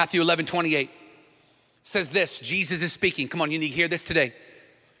 Matthew 11, 28 says this, Jesus is speaking. Come on, you need to hear this today.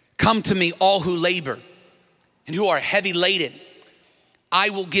 Come to me, all who labor and who are heavy laden. I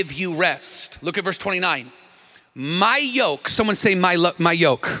will give you rest. Look at verse 29. My yoke, someone say my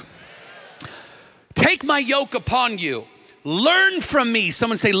yoke. Take my yoke upon you. Learn from me.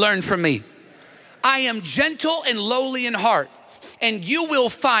 Someone say learn from me. I am gentle and lowly in heart, and you will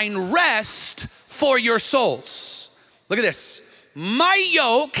find rest for your souls. Look at this. My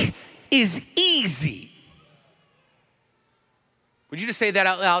yoke is easy. Would you just say that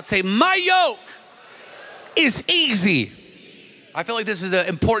out loud? Say, my yoke is easy. I feel like this is an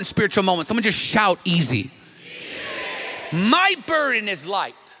important spiritual moment. Someone just shout easy. My burden is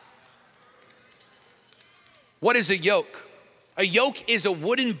light. What is a yoke? A yoke is a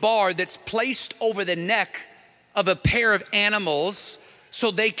wooden bar that's placed over the neck of a pair of animals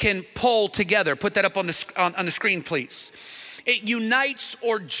so they can pull together. Put that up on the screen, please. It unites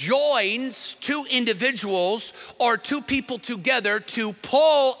or joins two individuals or two people together to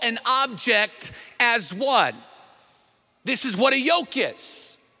pull an object as one. This is what a yoke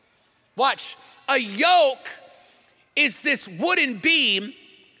is. Watch, a yoke is this wooden beam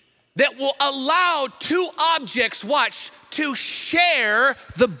that will allow two objects, watch, to share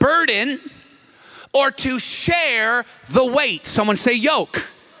the burden or to share the weight. Someone say yoke.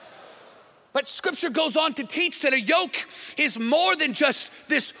 But scripture goes on to teach that a yoke is more than just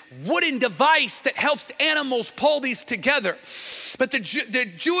this wooden device that helps animals pull these together. But the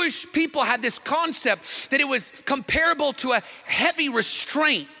Jewish people had this concept that it was comparable to a heavy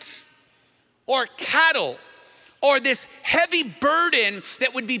restraint or cattle or this heavy burden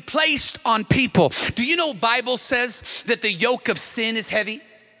that would be placed on people. Do you know the Bible says that the yoke of sin is heavy?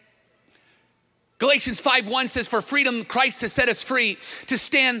 Galatians 5:1 says, for freedom Christ has set us free to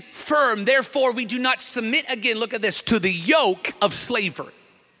stand firm. Therefore, we do not submit again, look at this, to the yoke of slavery.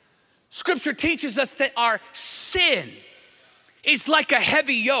 Scripture teaches us that our sin is like a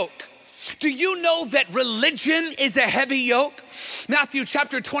heavy yoke. Do you know that religion is a heavy yoke? Matthew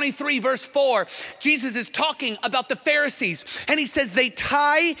chapter 23, verse 4, Jesus is talking about the Pharisees, and he says they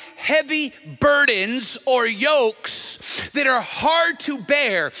tie heavy burdens or yokes that are hard to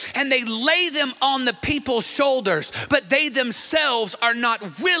bear, and they lay them on the people's shoulders, but they themselves are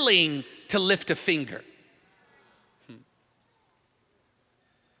not willing to lift a finger.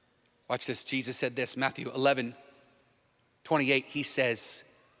 Watch this. Jesus said this, Matthew 11, 28, he says,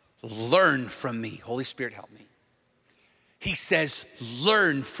 learn from me. Holy Spirit, help me. He says,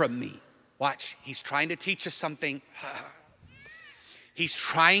 learn from me. Watch, he's trying to teach us something. He's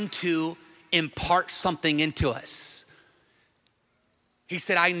trying to impart something into us. He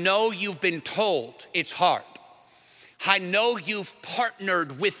said, I know you've been told it's hard. I know you've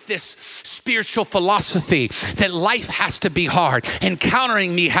partnered with this spiritual philosophy that life has to be hard,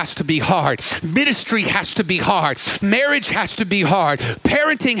 encountering me has to be hard, ministry has to be hard, marriage has to be hard,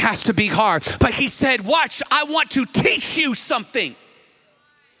 parenting has to be hard. But he said, watch, I want to teach you something.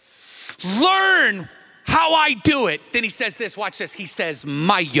 Learn how I do it. Then he says this, watch this. He says,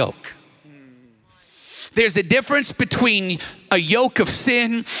 my yoke. There's a difference between a yoke of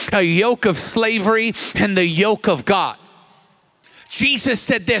sin, a yoke of slavery, and the yoke of God. Jesus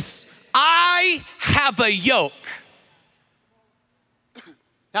said this, I have a yoke.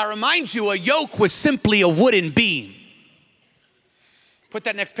 Now remind you, a yoke was simply a wooden beam. Put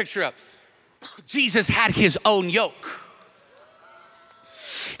that next picture up. Jesus had his own yoke.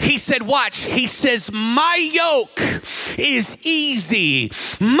 He said, watch, he says, my yoke is easy.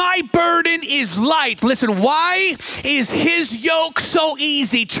 My burden is light. Listen, why is his yoke so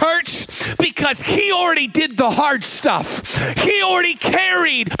easy, church? Because he already did the hard stuff. He already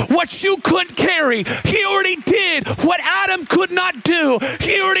carried what you couldn't carry. He already did what Adam could not do.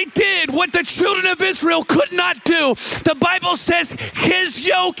 He already did what the children of Israel could not do. The Bible says his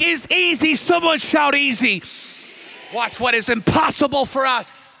yoke is easy. Someone shout easy. Watch, what is impossible for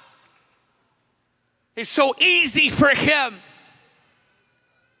us is so easy for him.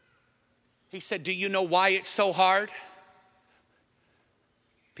 He said, do you know why it's so hard?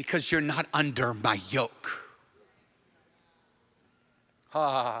 Because you're not under my yoke.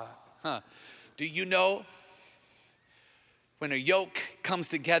 Do you know when a yoke comes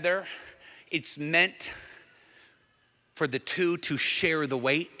together, it's meant for the two to share the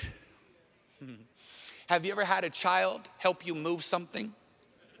weight? Have you ever had a child help you move something?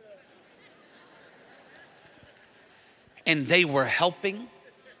 And they were helping?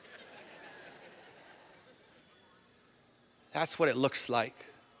 That's what it looks like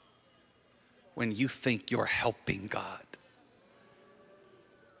when you think you're helping God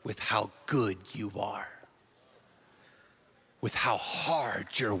with how good you are, with how hard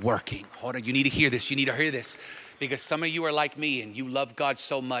you're working. Hold on, you need to hear this. You need to hear this. Because some of you are like me and you love God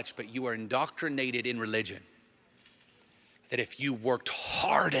so much, but you are indoctrinated in religion that if you worked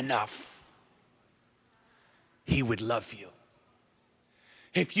hard enough, he would love you.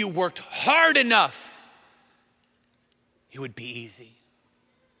 If you worked hard enough, it would be easy.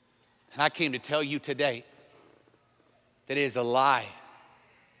 And I came to tell you today that it is a lie.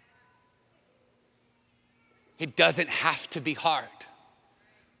 It doesn't have to be hard.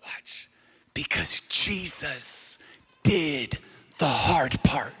 Watch. Because Jesus did the hard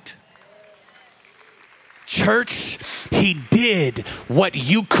part. Church, he did what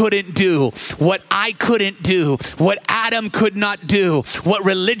you couldn't do, what I couldn't do, what Adam could not do, what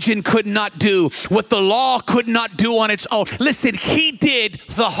religion could not do, what the law could not do on its own. Listen, he did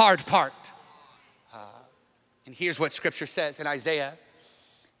the hard part. And here's what scripture says in Isaiah.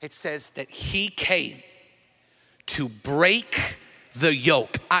 It says that he came to break the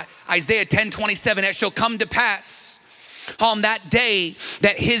yoke. Isaiah 10:27, it shall come to pass on that day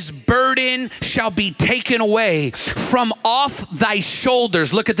that his burden shall be taken away from off thy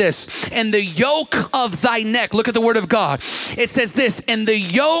shoulders. Look at this. And the yoke of thy neck. Look at the word of God. It says this, and the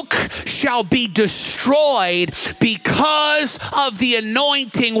yoke shall be destroyed because of the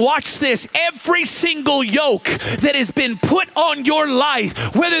anointing. Watch this. Every single yoke that has been put on your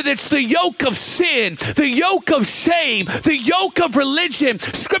life, whether it's the yoke of sin, the yoke of shame, the yoke of religion,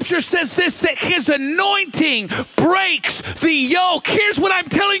 scripture says this, that his anointing breaks the yoke. Here's what I'm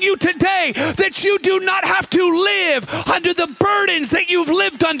telling you today, that you do not have to live under the burdens that you've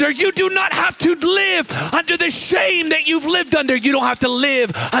lived under. You do not have to live under the shame that you've lived under. You don't have to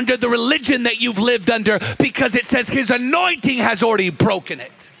live under the religion that you've lived under, because it says his anointing has already broken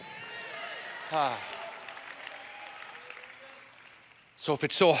it. So if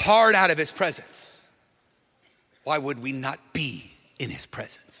it's so hard out of his presence, why would we not be in his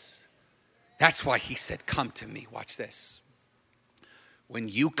presence? That's why he said, come to me. Watch this. When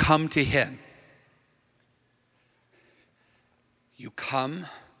you come to him, you come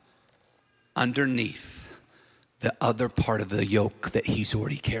underneath the other part of the yoke that he's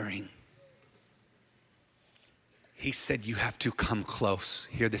already carrying. He said, you have to come close.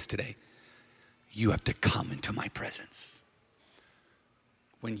 Hear this today. You have to come into my presence.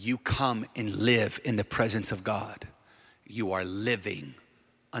 When you come and live in the presence of God, you are living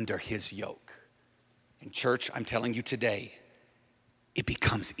under his yoke. And church, I'm telling you today, it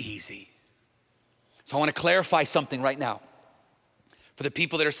becomes easy. So I want to clarify something right now. For the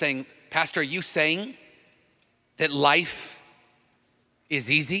people that are saying, Pastor, are you saying that life is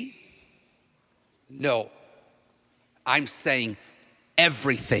easy? No. I'm saying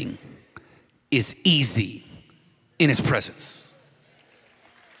everything is easy in his presence.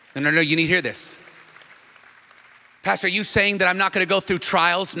 No, you need to hear this. Pastor, are you saying that I'm not going to go through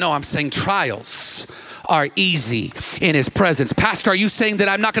trials? No, I'm saying trials are easy in his presence. Pastor, are you saying that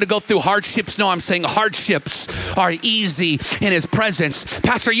I'm not going to go through hardships? No, I'm saying hardships are easy in his presence.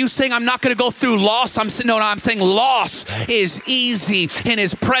 Pastor, are you saying I'm not going to go through loss? I'm saying loss is easy in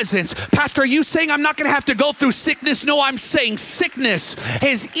his presence. Pastor, are you saying I'm not going to have to go through sickness? No, I'm saying sickness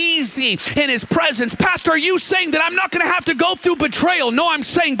is easy in his presence. Pastor, are you saying that I'm not going to have to go through betrayal? No, I'm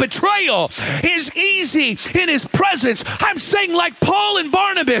saying betrayal is easy in his presence. I'm saying like Paul and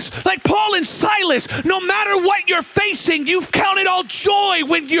Barnabas, like Paul and Silas, no matter what you're facing, you've counted all joy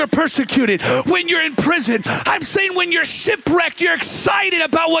when you're persecuted, when you're in prison. I'm saying when you're shipwrecked, you're excited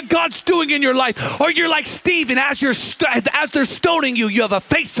about what God's doing in your life. Or you're like Stephen, as they're stoning you, you have a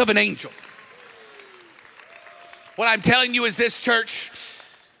face of an angel. What I'm telling you is this, church,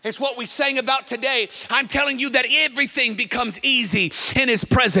 It's what we sang about today. I'm telling you that everything becomes easy in his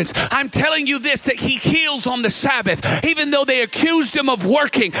presence. I'm telling you this, that he heals on the Sabbath. Even though they accused him of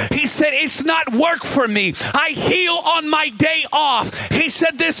working, he said, it's not work for me. I heal on my day off. He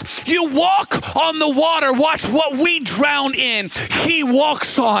said this, you walk on the water. Watch what we drown in. He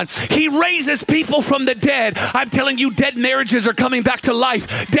walks on. He raises people from the dead. I'm telling you, dead marriages are coming back to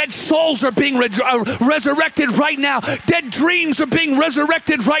life. Dead souls are being resurrected right now. Dead dreams are being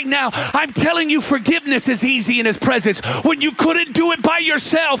resurrected right now. I'm telling you, forgiveness is easy in his presence. When you couldn't do it by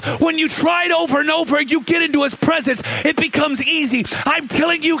yourself, when you tried over and over, you get into his presence, it becomes easy. I'm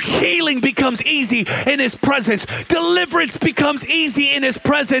telling you, healing becomes easy in his presence. Deliverance becomes easy in his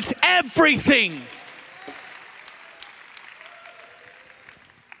presence. Everything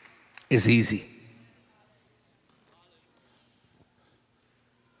is easy.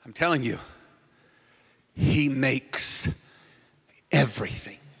 I'm telling you, he makes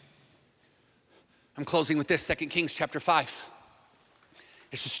everything. I'm closing with this, 2 Kings chapter 5.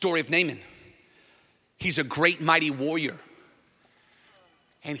 It's the story of Naaman. He's a great, mighty warrior.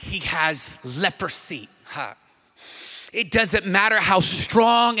 And he has leprosy. It doesn't matter how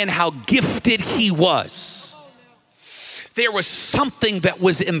strong and how gifted he was. There was something that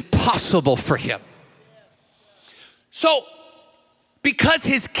was impossible for him. So, because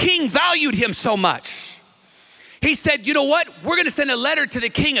his king valued him so much, he said, you know what? We're gonna send a letter to the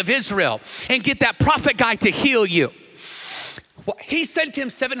king of Israel and get that prophet guy to heal you. Well, he sent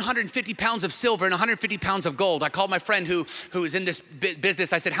him 750 pounds of silver and 150 pounds of gold. I called my friend who is in this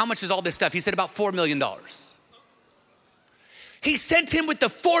business. I said, how much is all this stuff? He said, about $4 million. He sent him with the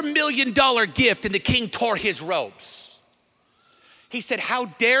 $4 million gift, and the king tore his robes. He said, how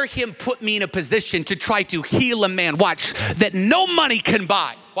dare him put me in a position to try to heal a man, watch, that no money can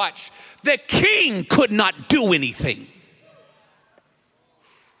buy. Watch. The king could not do anything.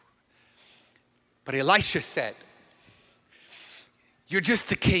 But Elisha said, you're just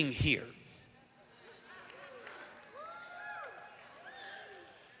the king here.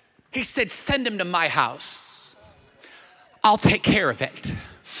 He said, send him to my house. I'll take care of it.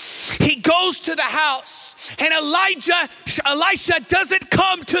 He goes to the house, and Elisha doesn't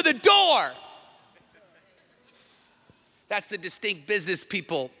come to the door. That's the distinct business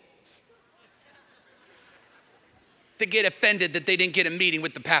people that get offended that they didn't get a meeting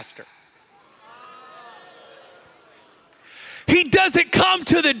with the pastor. He doesn't come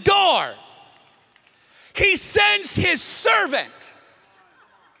to the door. He sends his servant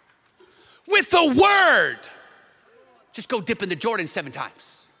with the word. Just go dip in the Jordan 7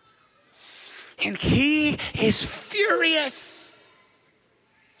 times. And he is furious.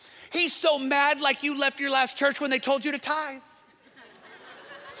 He's so mad, like you left your last church when they told you to tithe.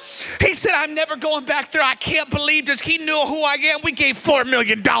 He said, I'm never going back there. I can't believe this. He knew who I am. We gave $4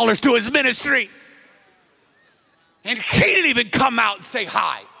 million to his ministry. And he didn't even come out and say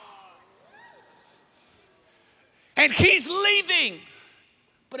hi. And he's leaving.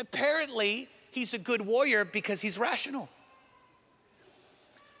 But apparently, he's a good warrior because he's rational.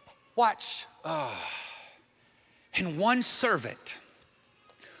 Watch. And one servant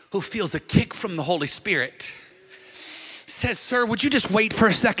who feels a kick from the Holy Spirit says, sir, would you just wait for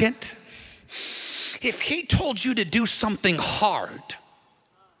a second? If he told you to do something hard,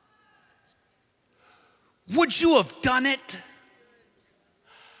 would you have done it?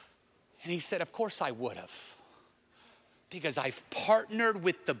 And he said, of course I would have. Because I've partnered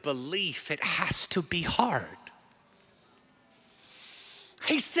with the belief it has to be hard.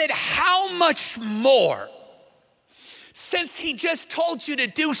 He said, how much more, since he just told you to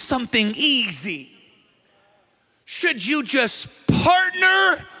do something easy, should you just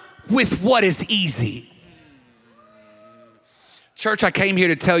partner with what is easy? Church, I came here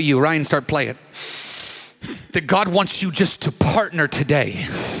to tell you, Ryan, start playing, that God wants you just to partner today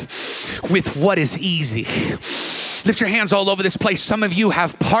with what is easy. Lift your hands all over this place. Some of you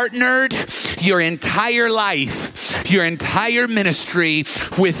have partnered your entire life, your entire ministry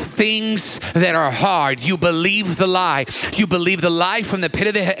with things that are hard. You believe the lie. You believe the lie from the pit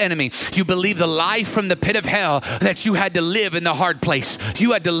of the enemy. You believe the lie from the pit of hell that you had to live in the hard place.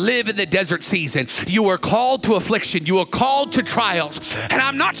 You had to live in the desert season. You were called to affliction. You were called to trials. And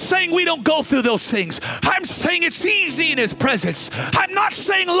I'm not saying we don't go through those things. I'm saying it's easy in his presence. I'm not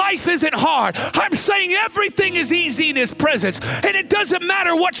saying life isn't hard. I'm saying everything is easy in his presence. And it doesn't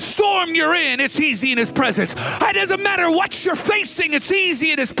matter what storm you're in, it's easy in his presence. It doesn't matter what you're facing, it's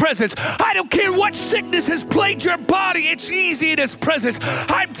easy in his presence. I don't care what sickness has plagued your body, it's easy in his presence.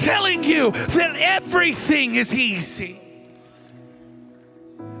 I'm telling you that everything is easy.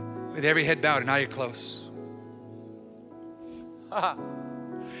 With every head bowed and eye closed.